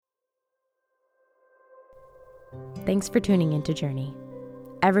Thanks for tuning into Journey.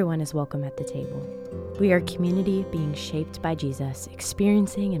 Everyone is welcome at the table. We are a community being shaped by Jesus,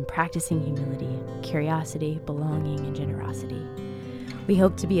 experiencing and practicing humility, curiosity, belonging, and generosity. We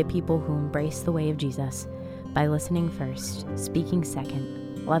hope to be a people who embrace the way of Jesus by listening first, speaking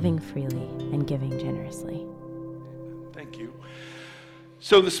second, loving freely, and giving generously. Thank you.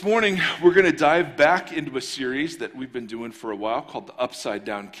 So this morning, we're going to dive back into a series that we've been doing for a while called The Upside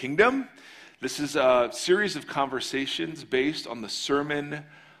Down Kingdom. This is a series of conversations based on the Sermon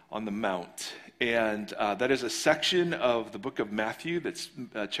on the Mount. And that is a section of the book of Matthew that's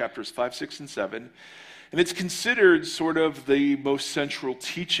chapters 5, 6, and 7. And it's considered sort of the most central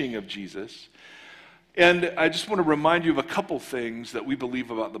teaching of Jesus. And I just want to remind you of a couple things that we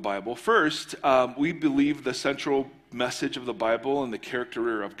believe about the Bible. First, we believe the central message of the Bible and the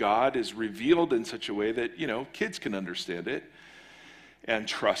character of God is revealed in such a way that, kids can understand it and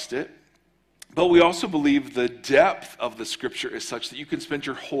trust it. But we also believe the depth of the scripture is such that you can spend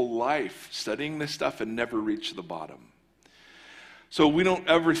your whole life studying this stuff and never reach the bottom. So we don't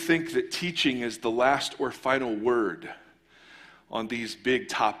ever think that teaching is the last or final word on these big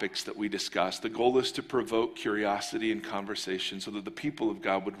topics that we discuss. The goal is to provoke curiosity and conversation so that the people of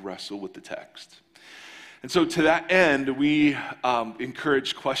God would wrestle with the text. And so to that end, we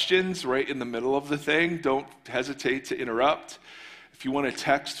encourage questions right in the middle of the thing. Don't hesitate to interrupt. If you want to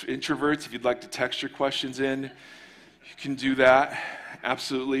text introverts, if you'd like to text your questions in, you can do that,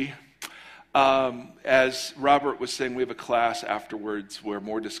 absolutely. As Robert was saying, we have a class afterwards where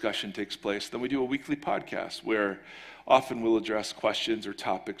more discussion takes place. Then we do a weekly podcast where often we'll address questions or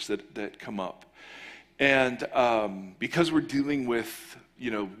topics that come up. And because we're dealing with,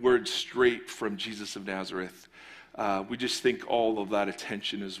 words straight from Jesus of Nazareth, we just think all of that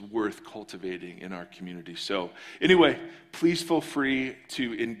attention is worth cultivating in our community. So anyway, please feel free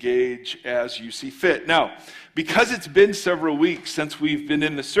to engage as you see fit. Now, because it's been several weeks since we've been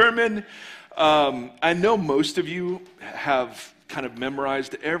in the sermon, I know most of you have kind of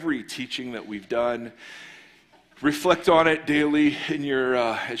memorized every teaching that we've done. Reflect on it daily in your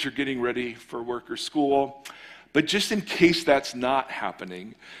as you're getting ready for work or school. But just in case that's not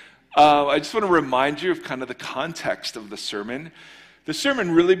happening, I just want to remind you of kind of the context of the sermon. The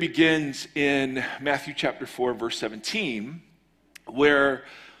sermon really begins in Matthew chapter 4, verse 17, where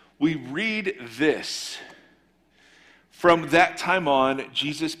we read this. From that time on,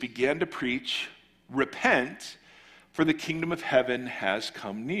 Jesus began to preach, "Repent, for the kingdom of heaven has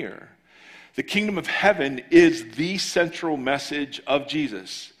come near." The kingdom of heaven is the central message of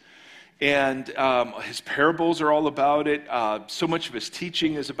Jesus. And his parables are all about it. So much of his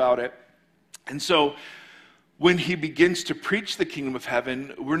teaching is about it. And so when he begins to preach the kingdom of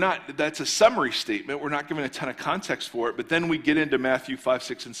heaven, that's a summary statement. We're not given a ton of context for it. But then we get into Matthew 5,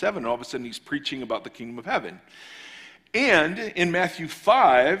 6, and 7. And all of a sudden he's preaching about the kingdom of heaven. And in Matthew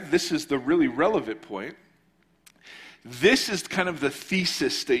 5, this is the really relevant point. This is kind of the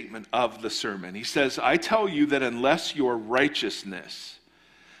thesis statement of the sermon. He says, "I tell you that unless your righteousness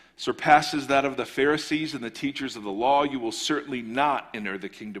surpasses that of the Pharisees and the teachers of the law, you will certainly not enter the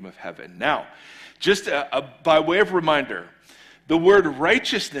kingdom of heaven." Now, just by way of reminder, the word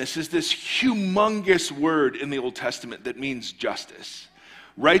righteousness is this humongous word in the Old Testament that means justice.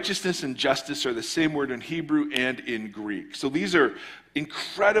 Righteousness and justice are the same word in Hebrew and in Greek. So these are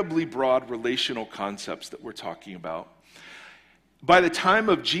incredibly broad relational concepts that we're talking about. By the time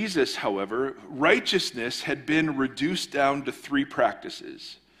of Jesus, however, righteousness had been reduced down to three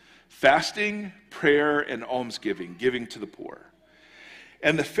practices: fasting, prayer, and almsgiving, giving to the poor.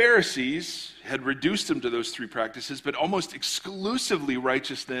 And the Pharisees had reduced them to those three practices, but almost exclusively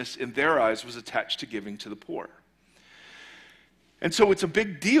righteousness in their eyes was attached to giving to the poor. And so it's a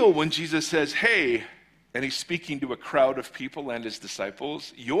big deal when Jesus says, "Hey," and he's speaking to a crowd of people and his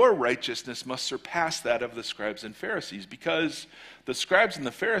disciples, "your righteousness must surpass that of the scribes and Pharisees," because the scribes and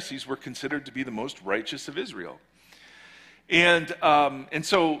the Pharisees were considered to be the most righteous of Israel. And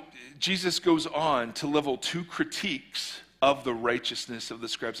so Jesus goes on to level two critiques of the righteousness of the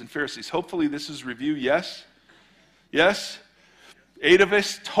scribes and Pharisees. Hopefully this is review, yes? Yes? 8 of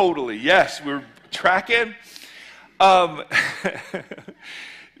us? Totally, yes, we're tracking.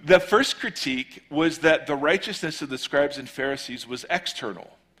 The first critique was that the righteousness of the scribes and Pharisees was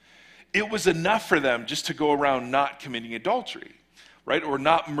external. It was enough for them just to go around not committing adultery, right, or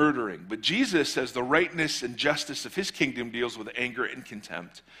not murdering. But Jesus says the rightness and justice of his kingdom deals with anger and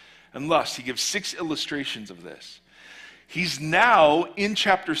contempt and lust. He gives 6 illustrations of this. He's now, in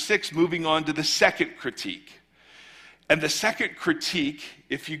chapter 6, moving on to the second critique. And the second critique,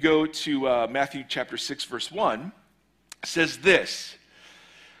 if you go to Matthew chapter 6, verse 1, says this: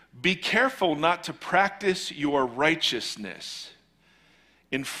 Be careful not to practice your righteousness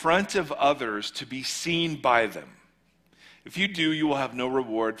in front of others to be seen by them. If you do, you will have no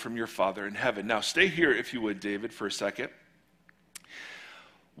reward from your Father in heaven. Now, stay here, if you would, David, for a second.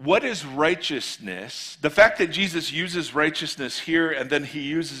 What is righteousness? The fact that Jesus uses righteousness here and then he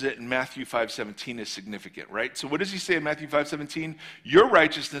uses it in Matthew 5:17 is significant, right? So what does he say in Matthew 5:17? Your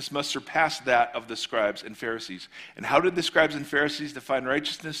righteousness must surpass that of the scribes and Pharisees. And how did the scribes and Pharisees define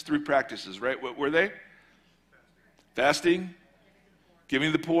righteousness? 3 practices, right? What were they? Fasting,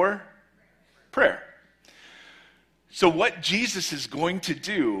 giving to the poor, prayer. So what Jesus is going to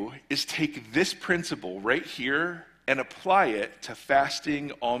do is take this principle right here and apply it to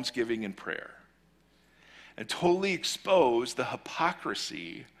fasting, almsgiving, and prayer. And totally expose the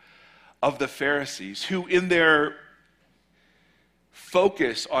hypocrisy of the Pharisees, who in their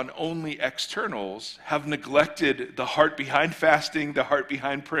focus on only externals have neglected the heart behind fasting, the heart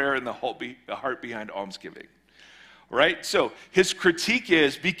behind prayer, and the heart behind almsgiving. Right? So his critique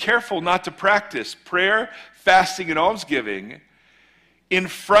is, be careful not to practice prayer, fasting, and almsgiving in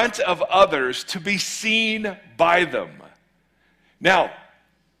front of others to be seen by them. Now,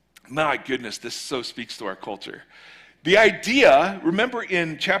 my goodness, this so speaks to our culture. The idea, remember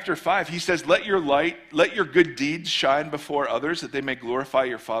in chapter 5, he says, let your good deeds shine before others that they may glorify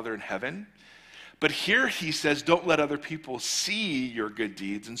your Father in heaven. But here he says, don't let other people see your good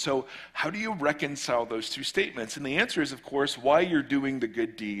deeds. And so how do you reconcile those two statements? And the answer is, of course, why you're doing the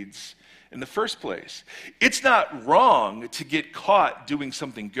good deeds in the first place. It's not wrong to get caught doing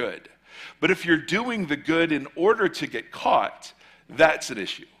something good. But if you're doing the good in order to get caught, that's an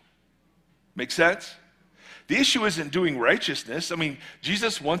issue. Make sense? The issue isn't doing righteousness. I mean,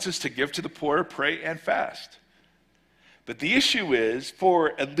 Jesus wants us to give to the poor, pray, and fast. But the issue is,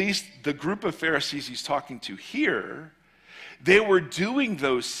 for at least the group of Pharisees he's talking to here, they were doing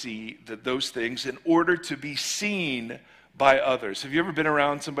those things in order to be seen by others. Have you ever been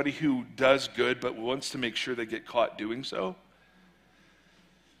around somebody who does good but wants to make sure they get caught doing so?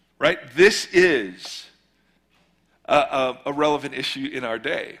 Right? This is a relevant issue in our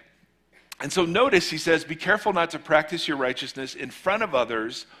day. And so notice he says, be careful not to practice your righteousness in front of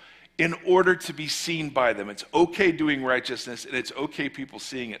others in order to be seen by them. It's okay doing righteousness and it's okay people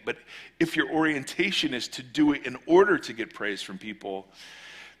seeing it. But if your orientation is to do it in order to get praise from people,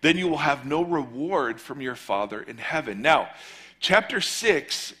 then you will have no reward from your Father in heaven. Now, chapter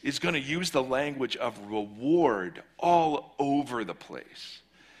 6 is going to use the language of reward all over the place.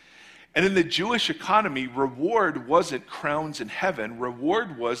 And in the Jewish economy, reward wasn't crowns in heaven.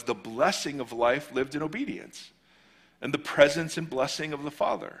 Reward was the blessing of life lived in obedience and the presence and blessing of the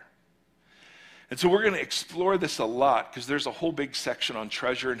Father. And so we're going to explore this a lot because there's a whole big section on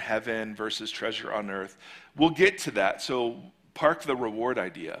treasure in heaven versus treasure on earth. We'll get to that, so park the reward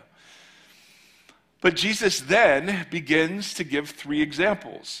idea. But Jesus then begins to give 3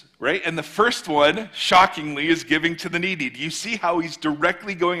 examples, right? And the first one, shockingly, is giving to the needy. Do you see how he's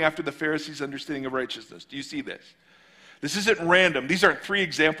directly going after the Pharisees' understanding of righteousness? Do you see this? This isn't random. These aren't 3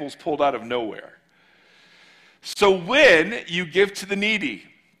 examples pulled out of nowhere. So when you give to the needy,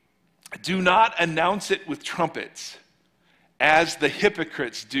 do not announce it with trumpets, as the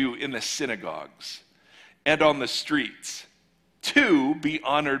hypocrites do in the synagogues and on the streets, to be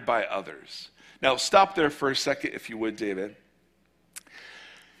honored by others. Now, stop there for a second, if you would, David.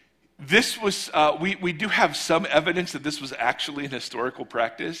 This was, we do have some evidence that this was actually an historical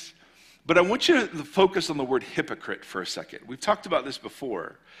practice, but I want you to focus on the word hypocrite for a second. We've talked about this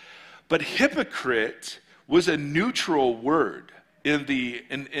before, but hypocrite was a neutral word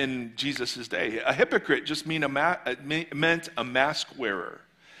in Jesus' day. A hypocrite just meant a mask wearer.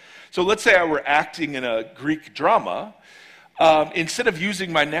 So let's say I were acting in a Greek drama. Instead of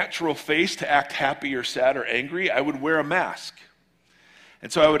using my natural face to act happy or sad or angry, I would wear a mask.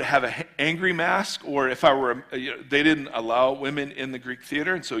 And so I would have an angry mask, or if I were, they didn't allow women in the Greek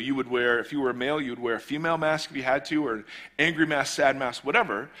theater, and so you would wear, if you were a male, you would wear a female mask if you had to, or an angry mask, sad mask,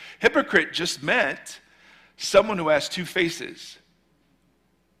 whatever. Hypocrite just meant someone who has 2 faces.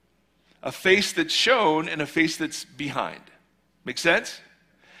 A face that's shown and a face that's behind. Make sense?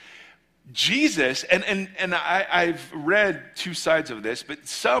 Jesus, and I've read 2 sides of this, but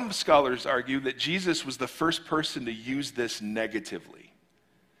some scholars argue that Jesus was the first person to use this negatively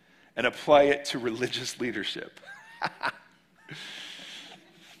and apply it to religious leadership.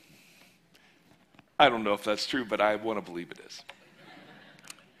 I don't know if that's true, but I want to believe it is.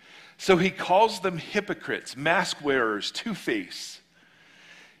 So he calls them hypocrites, mask wearers, 2-faced.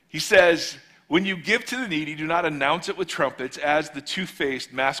 He says, when you give to the needy, do not announce it with trumpets as the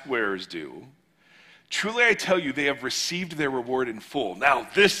 2-faced mask wearers do, Truly I tell you, they have received their reward in full. Now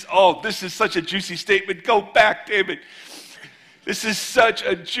this is such a juicy statement. Go back, David. This is such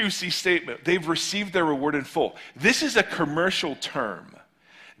a juicy statement. They've received their reward in full. This is a commercial term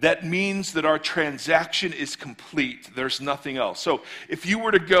that means that our transaction is complete. There's nothing else. So if you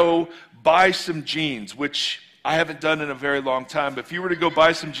were to go buy some jeans, which I haven't done in a very long time, but if you were to go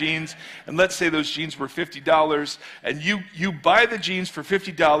buy some jeans, and let's say those jeans were $50, and you buy the jeans for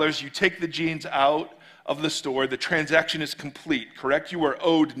 $50, you take the jeans out of the store, the transaction is complete, correct? You are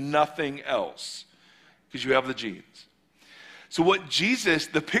owed nothing else because you have the jeans. So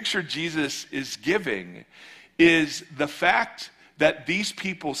the picture Jesus is giving is the fact that these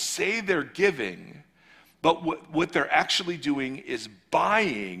people say they're giving, but what they're actually doing is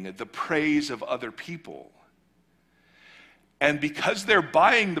buying the praise of other people. And because they're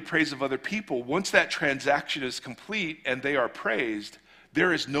buying the praise of other people, once that transaction is complete and they are praised,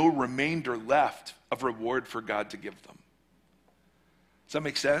 there is no remainder left of reward for God to give them. Does that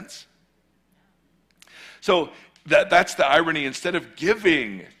make sense? So that's the irony. Instead of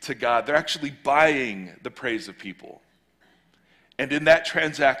giving to God, they're actually buying the praise of people. And in that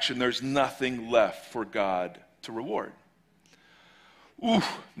transaction, there's nothing left for God to reward.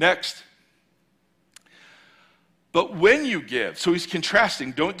 Next. But when you give, so he's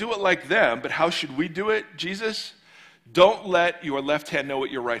contrasting, don't do it like them, but how should we do it, Jesus? Don't let your left hand know what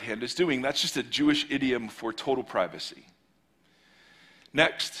your right hand is doing. That's just a Jewish idiom for total privacy.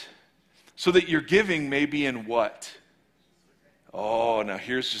 Next. So that your giving may be in what? Oh, now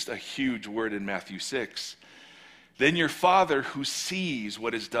here's just a huge word in Matthew 6. Then your Father who sees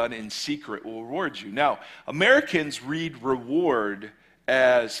what is done in secret will reward you. Now, Americans read reward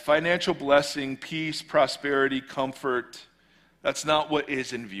as financial blessing, peace, prosperity, comfort. That's not what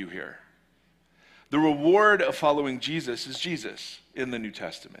is in view here. The reward of following Jesus is Jesus in the New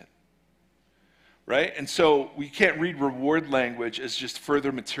Testament. Right? And so we can't read reward language as just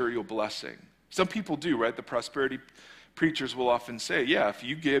further material blessing. Some people do, right? The prosperity preachers will often say, yeah, if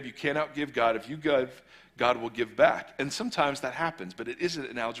you give, you can't outgive God. If you give, God will give back. And sometimes that happens, but it isn't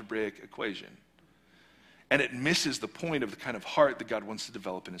an algebraic equation. And it misses the point of the kind of heart that God wants to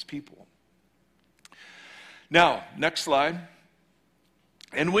develop in his people. Now, next slide.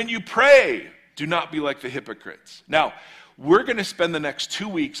 And when you pray, do not be like the hypocrites. Now, we're going to spend the next 2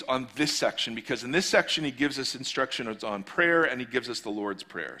 weeks on this section because in this section he gives us instructions on prayer and he gives us the Lord's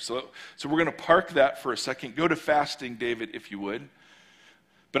Prayer. So we're going to park that for a second. Go to fasting, David, if you would.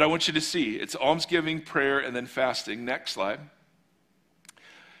 But I want you to see, it's almsgiving, prayer, and then fasting. Next slide.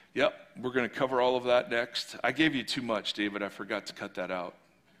 Yep, we're going to cover all of that next. I gave you too much, David. I forgot to cut that out.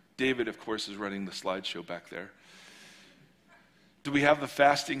 David, of course, is running the slideshow back there. Do we have the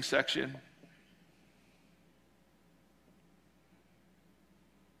fasting section?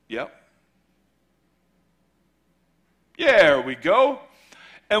 Yep. Yeah, there we go.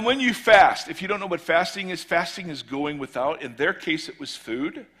 And when you fast, if you don't know what fasting is going without. In their case, it was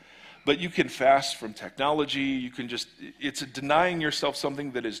food. But you can fast from technology. You can it's denying yourself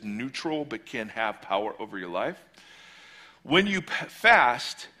something that is neutral but can have power over your life. When you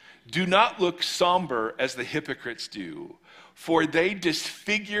fast, do not look somber as the hypocrites do, for they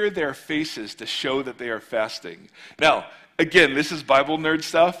disfigure their faces to show that they are fasting. Now, again, this is Bible nerd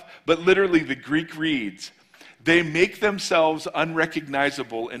stuff, but literally the Greek reads, they make themselves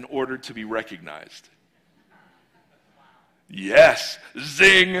unrecognizable in order to be recognized. Yes,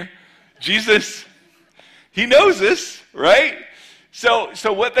 zing. Jesus, he knows this, right? So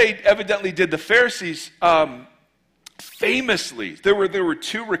what they evidently did, the Pharisees, famously, there were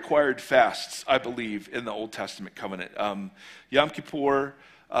 2 required fasts, I believe, in the Old Testament covenant. Yom Kippur,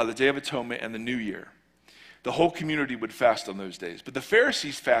 the Day of Atonement, and the New Year. The whole community would fast on those days. But the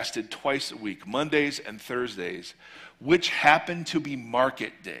Pharisees fasted twice a week, Mondays and Thursdays, which happened to be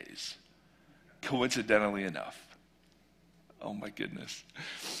market days, coincidentally enough. Oh my goodness.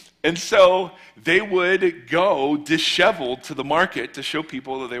 And so they would go disheveled to the market to show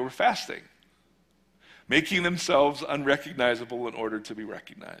people that they were fasting, making themselves unrecognizable in order to be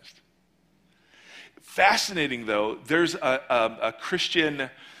recognized. Fascinating, though, there's a Christian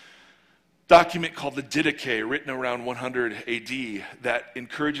document called the Didache, written around 100 AD, that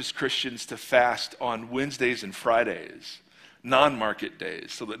encourages Christians to fast on Wednesdays and Fridays, non-market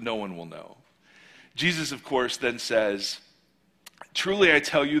days, so that no one will know. Jesus, of course, then says, truly I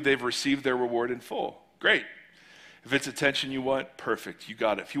tell you, they've received their reward in full. Great. If it's attention you want, perfect, you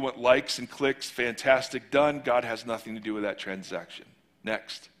got it. If you want likes and clicks, fantastic, done. God has nothing to do with that transaction.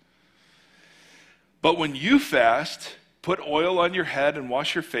 Next. But when you fast, put oil on your head and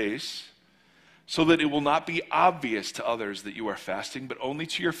wash your face, so that it will not be obvious to others that you are fasting, but only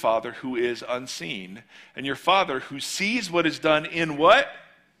to your Father who is unseen. And your Father who sees what is done in what?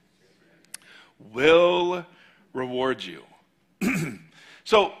 Will reward you.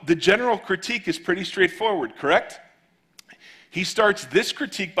 So the general critique is pretty straightforward, correct? He starts this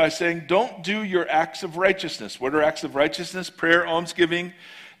critique by saying, don't do your acts of righteousness. What are acts of righteousness? Prayer, almsgiving,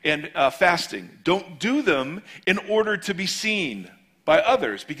 and fasting. Don't do them in order to be seen by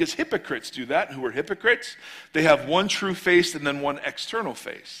others, because hypocrites do that. And who are hypocrites? They have one true face and then one external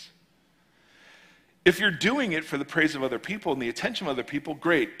face. If you're doing it for the praise of other people and the attention of other people,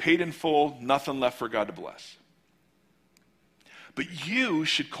 great, paid in full, nothing left for God to bless. But you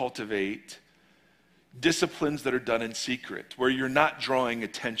should cultivate disciplines that are done in secret, where you're not drawing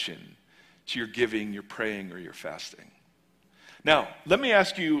attention to your giving, your praying, or your fasting. Now, let me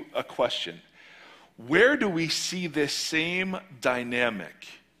ask you a question. Where do we see this same dynamic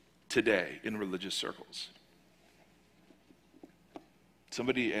today in religious circles?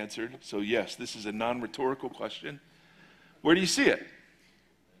 Somebody answered, so yes, this is a non-rhetorical question. Where do you see it? Social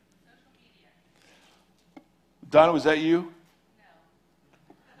media. Donna, was that you?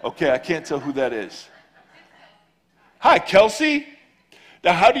 No. Okay, I can't tell who that is. Hi, Kelsey.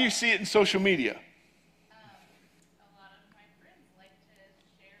 Now, how do you see it in social media? A lot of my friends like to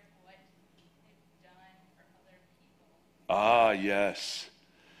share what they've done for other people. Ah, yes.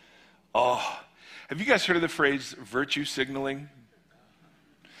 Oh, have you guys heard of the phrase virtue signaling?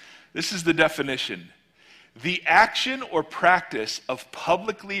 This is the definition. The action or practice of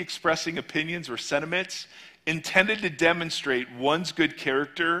publicly expressing opinions or sentiments intended to demonstrate one's good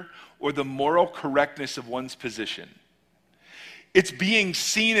character or the moral correctness of one's position. It's being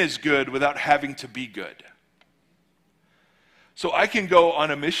seen as good without having to be good. So I can go on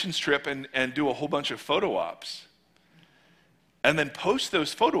a missions trip and do a whole bunch of photo ops and then post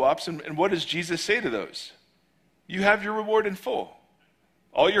those photo ops, and what does Jesus say to those? You have your reward in full.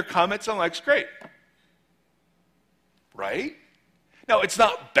 All your comments and likes, great. Right? Now, it's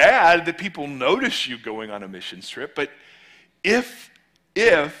not bad that people notice you going on a missions trip, but if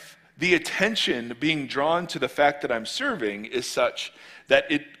the attention being drawn to the fact that I'm serving is such that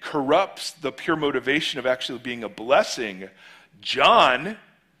it corrupts the pure motivation of actually being a blessing, John...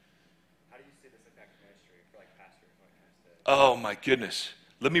 How do you see this affect ministry for like pastors when it comes to... Oh my goodness.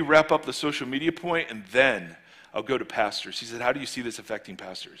 Let me wrap up the social media point and then I'll go to pastors. He said, how do you see this affecting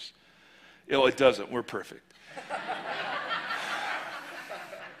pastors? It doesn't. We're perfect.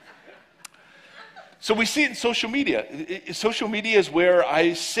 So we see it in social media. Social media is where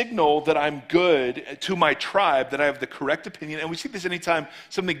I signal that I'm good to my tribe, that I have the correct opinion. And we see this anytime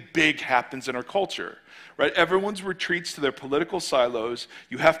something big happens in our culture, right? Everyone's retreats to their political silos.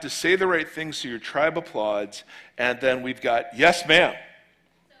 You have to say the right things so your tribe applauds. And then we've got, yes, ma'am.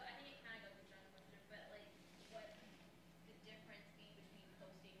 So I think it kind of goes with John's question, but like what the difference be between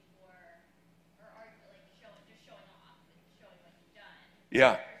posting for, or like just showing off, like showing what you've done.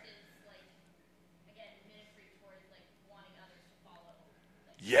 Yeah. Versus like, again, ministry towards like wanting others to follow. Like,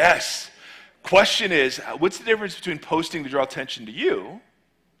 Yes. Question is, what's the difference between posting to draw attention to you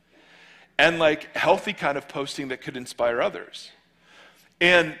and like healthy kind of posting that could inspire others?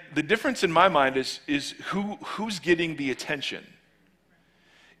 And the difference in my mind is who's getting the attention?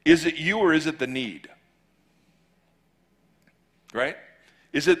 Is it you or is it the need? Right?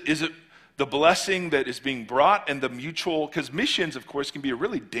 Is it the blessing that is being brought and the mutual, because missions, of course, can be a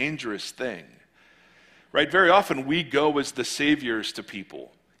really dangerous thing. Right? Very often we go as the saviors to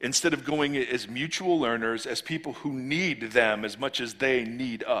people instead of going as mutual learners, as people who need them as much as they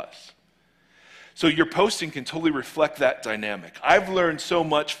need us. So your posting can totally reflect that dynamic. I've learned so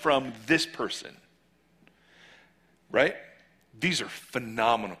much from this person. Right? These are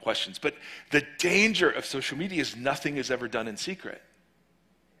phenomenal questions. But the danger of social media is nothing is ever done in secret.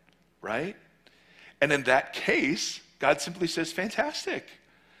 Right? And in that case, God simply says, fantastic.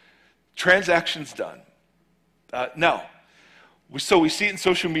 Transaction's done. So we see it in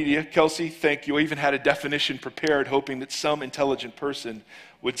social media. Kelsey, thank you. I even had a definition prepared, hoping that some intelligent person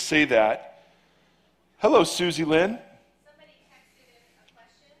would say that. Hello, Susie Lynn. Somebody texted in a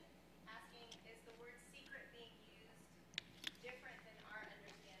question asking, is the word secret being used different than our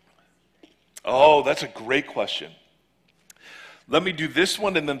understanding of secret? Oh, that's a great question. Let me do this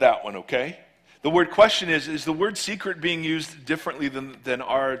one and then that one, okay? The word question is the word secret being used differently than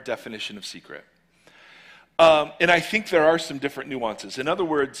our definition of secret? And I think there are some different nuances. In other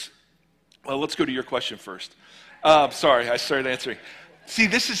words, well, let's go to your question first. Sorry, I started answering. See,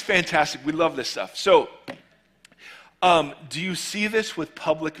 this is fantastic. We love this stuff. So, do you see this with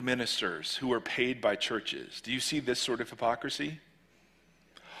public ministers who are paid by churches? Do you see this sort of hypocrisy?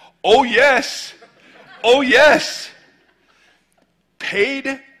 Oh, yes. Oh, yes.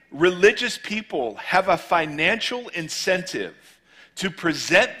 Paid religious people have a financial incentive to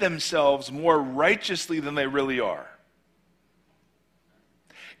present themselves more righteously than they really are.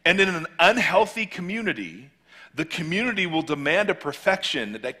 And in an unhealthy community, the community will demand a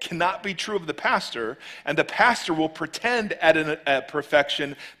perfection that cannot be true of the pastor, and the pastor will pretend at a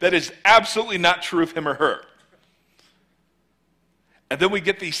perfection that is absolutely not true of him or her. And then we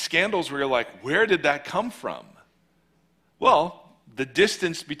get these scandals where you're like, where did that come from? Well, the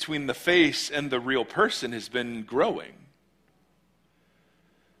distance between the face and the real person has been growing.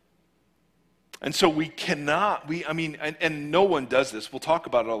 And so we cannot, and no one does this, we'll talk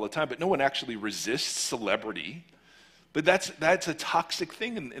about it all the time, but no one actually resists celebrity. But that's a toxic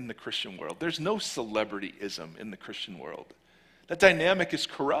thing in the Christian world. There's no celebrityism in the Christian world. That dynamic is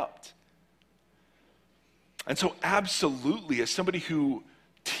corrupt. And so absolutely, as somebody who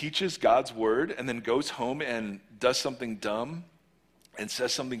teaches God's word and then goes home and does something dumb and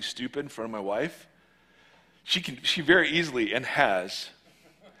says something stupid in front of my wife, she very easily and has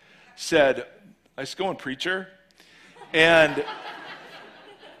said, "Nice going, preacher." And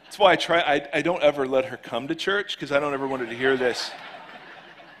that's why I don't ever let her come to church, because I don't ever want her to hear this.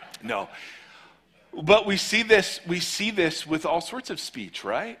 No. But we see this with all sorts of speech,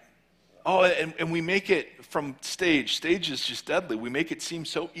 right? Oh, and we make it from stage. Stage is just deadly. We make it seem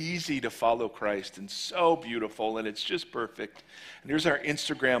so easy to follow Christ and so beautiful, and it's just perfect. And here's our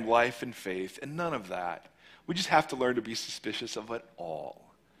Instagram life and faith, and none of that. We just have to learn to be suspicious of it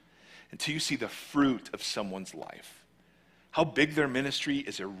all until you see the fruit of someone's life. How big their ministry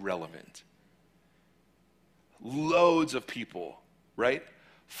is irrelevant. Loads of people, right,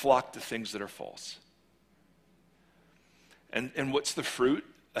 flock to things that are false. And what's the fruit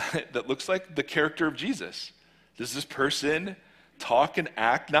that looks like? The character of Jesus. Does this person talk and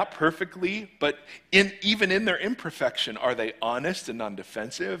act, not perfectly, but even in their imperfection, are they honest and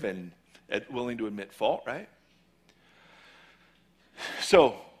non-defensive and willing to admit fault, right?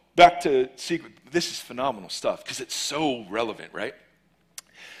 So, back to secret. This is phenomenal stuff because it's so relevant, right?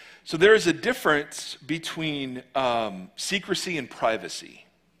 So there is a difference between secrecy and privacy.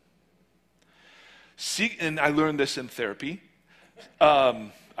 And I learned this in therapy.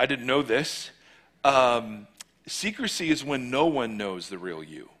 I didn't know this. Secrecy is when no one knows the real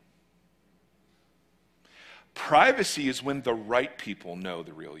you. Privacy is when the right people know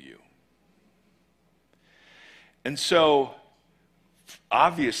the real you. And so,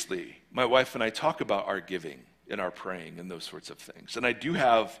 obviously, my wife and I talk about our giving and our praying and those sorts of things. And I do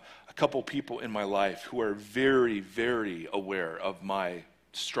have a couple people in my life who are very, very aware of my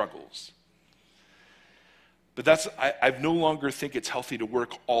struggles. But I no longer think it's healthy to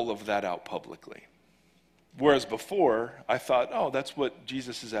work all of that out publicly. Whereas before, I thought, oh, that's what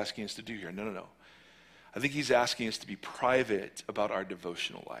Jesus is asking us to do here. No. I think he's asking us to be private about our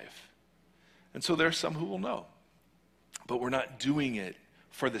devotional life. And so there are some who will know. But we're not doing it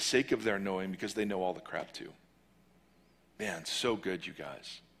for the sake of their knowing, because they know all the crap too. Man, so good, you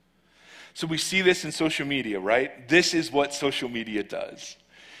guys. So we see this in social media, right? This is what social media does.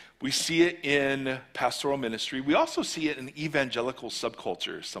 We see it in pastoral ministry. We also see it in evangelical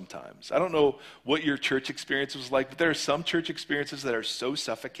subcultures sometimes. I don't know what your church experience was like, but there are some church experiences that are so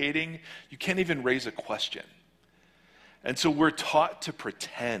suffocating, you can't even raise a question. And so we're taught to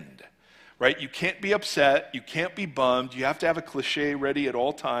pretend, right? You can't be upset. You can't be bummed. You have to have a cliche ready at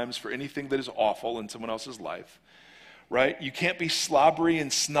all times for anything that is awful in someone else's life, right? You can't be slobbery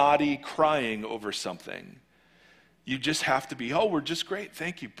and snotty crying over something. You just have to be, oh, we're just great.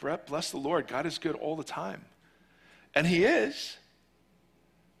 Thank you. Bless the Lord. God is good all the time. And he is.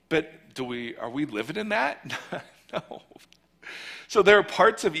 But are we living in that? No. So there are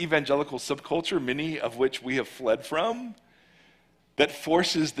parts of evangelical subculture, many of which we have fled from, that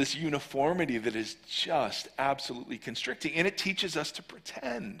forces this uniformity that is just absolutely constricting. And it teaches us to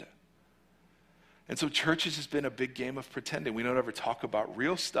pretend. And so churches has been a big game of pretending. We don't ever talk about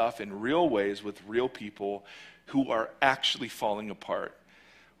real stuff in real ways with real people who are actually falling apart,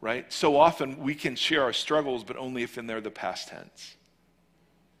 right? So often we can share our struggles, but only if they're the past tense.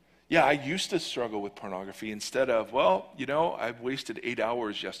 Yeah, I used to struggle with pornography instead of, well, I wasted 8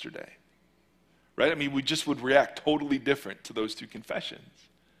 hours yesterday, right? I mean, we just would react totally different to those two confessions.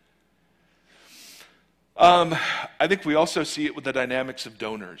 I think we also see it with the dynamics of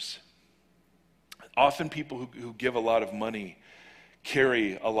donors. Often people who give a lot of money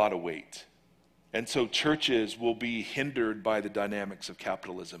carry a lot of weight. And so churches will be hindered by the dynamics of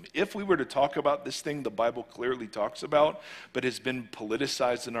capitalism. If we were to talk about this thing the Bible clearly talks about, but has been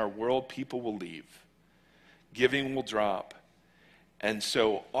politicized in our world, people will leave. Giving will drop. And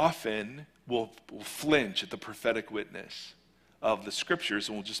so often we'll flinch at the prophetic witness of the scriptures,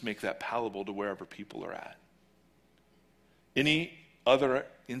 and we'll just make that palatable to wherever people are at. Any other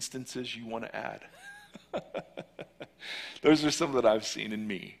instances you want to add? Those are some that I've seen in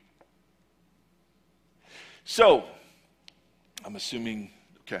me. So, I'm assuming,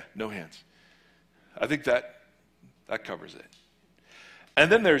 okay, no hands. I think that covers it.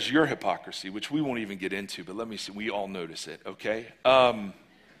 And then there's your hypocrisy, which we won't even get into, but let me see, we all notice it, okay?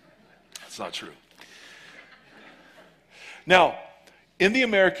 That's not true. Now, in the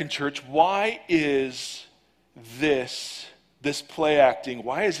American church, why is this play acting,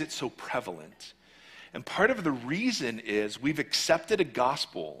 why is it so prevalent? And part of the reason is we've accepted a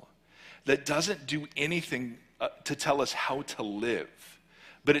gospel that doesn't do anything to tell us how to live,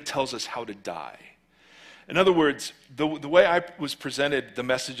 but it tells us how to die. In other words, the way I was presented the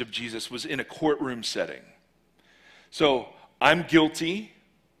message of Jesus was in a courtroom setting. So I'm guilty,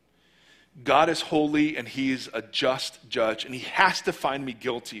 God is holy, and he's a just judge, and he has to find me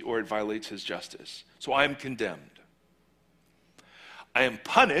guilty or it violates his justice. So I am condemned. I am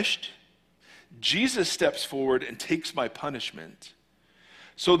punished. Jesus steps forward and takes my punishment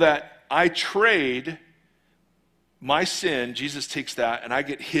so that I trade my sin, Jesus takes that, and I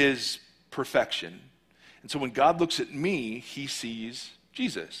get his perfection. And so when God looks at me, he sees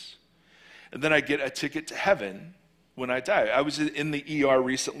Jesus. And then I get a ticket to heaven when I die. I was in the ER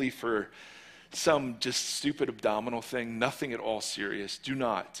recently for some just stupid abdominal thing, nothing at all serious. Do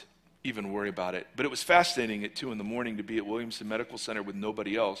not even worry about it. But it was fascinating at 2 a.m. to be at Williamson Medical Center with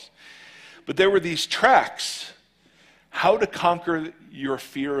nobody else. But there were these tracts, how to conquer your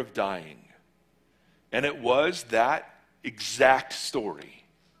fear of dying. And it was that exact story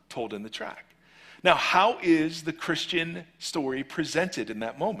told in the tract. Now, how is the Christian story presented in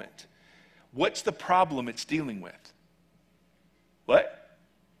that moment? What's the problem it's dealing with? What?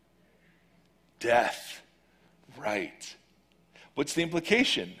 Death. Right. What's the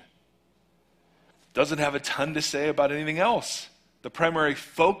implication? Doesn't have a ton to say about anything else. The primary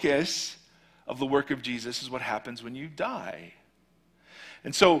focus of the work of Jesus is what happens when you die.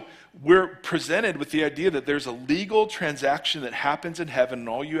 And so we're presented with the idea that there's a legal transaction that happens in heaven, and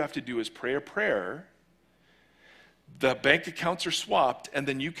all you have to do is pray a prayer. The bank accounts are swapped, and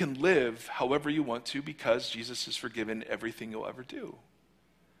then you can live however you want to because Jesus has forgiven everything you'll ever do.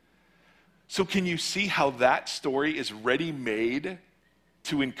 So can you see how that story is ready-made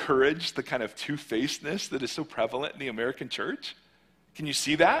to encourage the kind of two-facedness that is so prevalent in the American church? Can you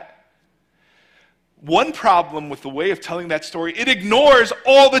see that? One problem with the way of telling that story, it ignores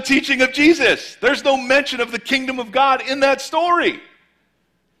all the teaching of Jesus. There's no mention of the kingdom of God in that story.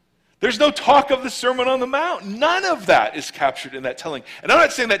 There's no talk of the Sermon on the Mount. None of that is captured in that telling. And I'm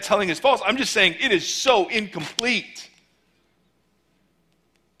not saying that telling is false. I'm just saying it is so incomplete.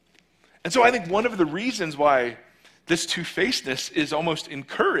 And so I think one of the reasons why this two-facedness is almost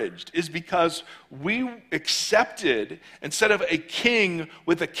encouraged is because we accepted, instead of a king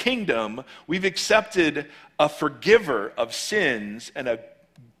with a kingdom, we've accepted a forgiver of sins and a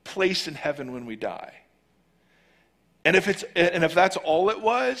place in heaven when we die. And if that's all it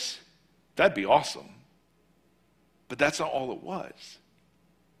was, that'd be awesome. But that's not all it was.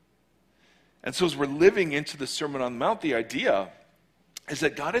 And so as we're living into the Sermon on the Mount, the idea is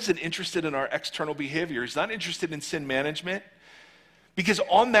that God isn't interested in our external behavior. He's not interested in sin management. Because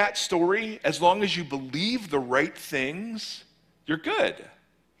on that story, as long as you believe the right things, you're good.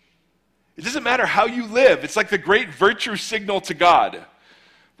 It doesn't matter how you live. It's like the great virtue signal to God,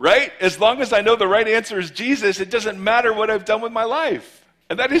 right? As long as I know the right answer is Jesus, it doesn't matter what I've done with my life.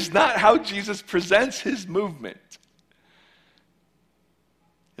 And that is not how Jesus presents his movement.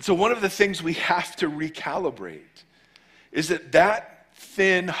 And so one of the things we have to recalibrate is that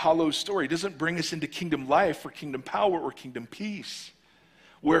thin, hollow story doesn't bring us into kingdom life or kingdom power or kingdom peace,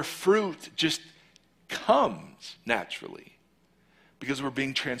 where fruit just comes naturally because we're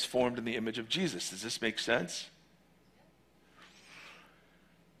being transformed in the image of Jesus. Does this make sense?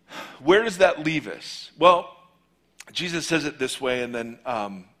 Where does that leave us? Well, Jesus says it this way, and then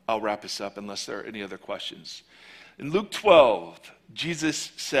I'll wrap us up unless there are any other questions. In Luke 12,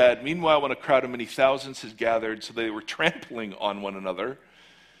 Jesus said, meanwhile, when a crowd of many thousands had gathered so they were trampling on one another,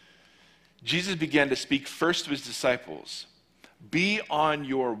 Jesus began to speak first to his disciples. Be on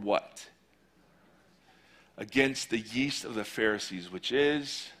your what? Against the yeast of the Pharisees, which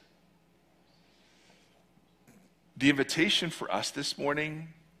is the invitation for us this morning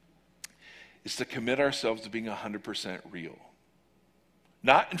is to commit ourselves to being 100% real.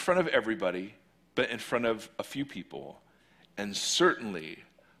 Not in front of everybody, but in front of a few people. And certainly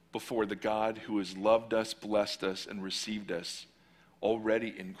before the God who has loved us, blessed us, and received us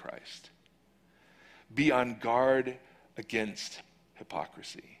already in Christ. Be on guard against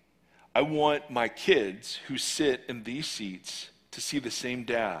hypocrisy. I want my kids who sit in these seats to see the same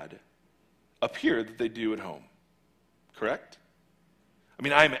dad up here that they do at home. Correct? I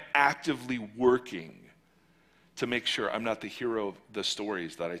mean, I'm actively working to make sure I'm not the hero of the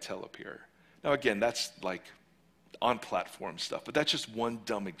stories that I tell up here. Now, again, that's like on-platform stuff, but that's just one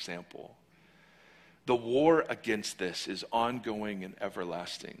dumb example. The war against this is ongoing and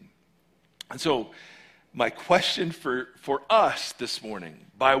everlasting. And so, my question for us this morning,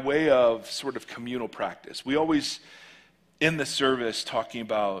 by way of sort of communal practice, we always, in the service, talking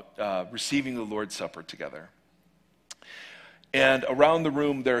about receiving the Lord's Supper together. And around the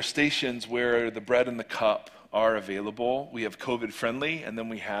room, there are stations where the bread and the cup are available. We have COVID-friendly, and then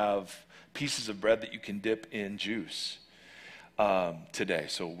we have pieces of bread that you can dip in juice today.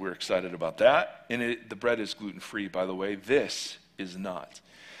 So we're excited about that. And the bread is gluten-free, by the way. This is not.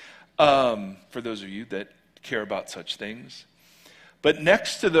 For those of you that care about such things. But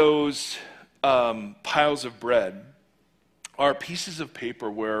next to those piles of bread are pieces of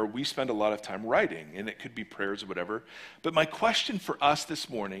paper where we spend a lot of time writing, and it could be prayers or whatever. But my question for us this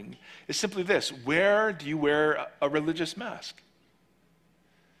morning is simply this: where do you wear a religious mask?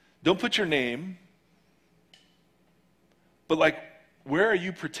 Don't put your name, but where are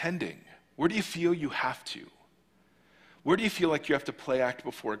you pretending? Where do you feel you have to? Where do you feel like you have to play act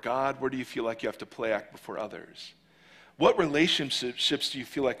before God? Where do you feel like you have to play act before others? What relationships do you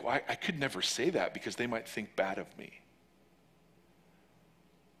feel like, well, I could never say that because they might think bad of me?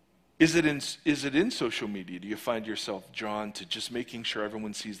 Is it in social media? Do you find yourself drawn to just making sure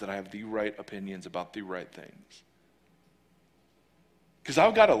everyone sees that I have the right opinions about the right things? Because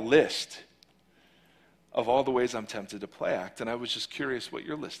I've got a list of all the ways I'm tempted to play act, and I was just curious what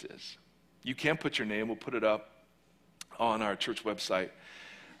your list is. You can put your name. We'll put it up on our church website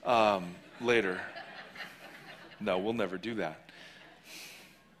later. No, we'll never do that.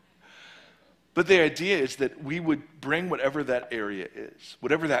 But the idea is that we would bring whatever that area is,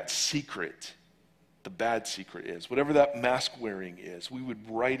 whatever that secret, the bad secret is, whatever that mask wearing is, we would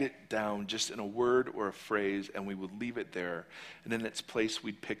write it down just in a word or a phrase, and we would leave it there. And in its place,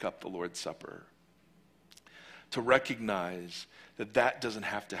 we'd pick up the Lord's Supper to recognize that that doesn't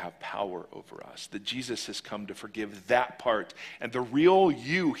have to have power over us, that Jesus has come to forgive that part. And the real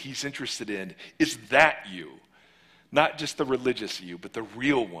you he's interested in is that you, not just the religious you, but the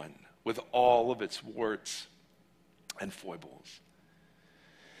real one with all of its warts and foibles.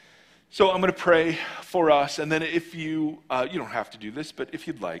 So I'm going to pray for us, and then if you don't have to do this, but if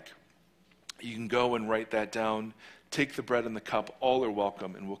you'd like, you can go and write that down, take the bread and the cup, all are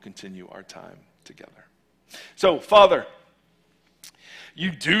welcome, and we'll continue our time together. So, Father, you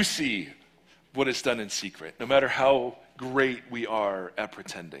do see what is done in secret, no matter how great we are at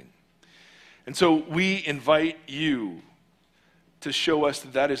pretending. And so we invite you to show us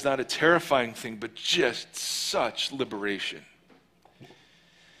that that is not a terrifying thing, but just such liberation.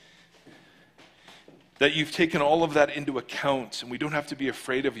 That you've taken all of that into account, and we don't have to be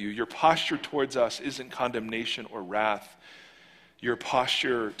afraid of you. Your posture towards us isn't condemnation or wrath. Your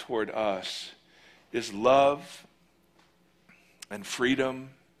posture toward us is love and freedom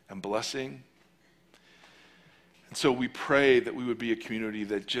and blessing. And so we pray that we would be a community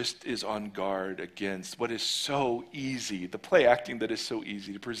that just is on guard against what is so easy, the play acting that is so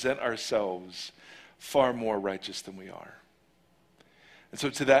easy, to present ourselves far more righteous than we are. And so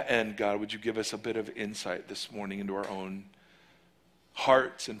to that end, God, would you give us a bit of insight this morning into our own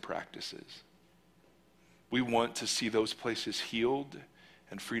hearts and practices? We want to see those places healed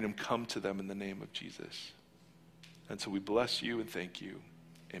and freedom come to them in the name of Jesus. And so we bless you and thank you.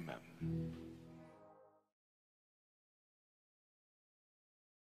 Amen.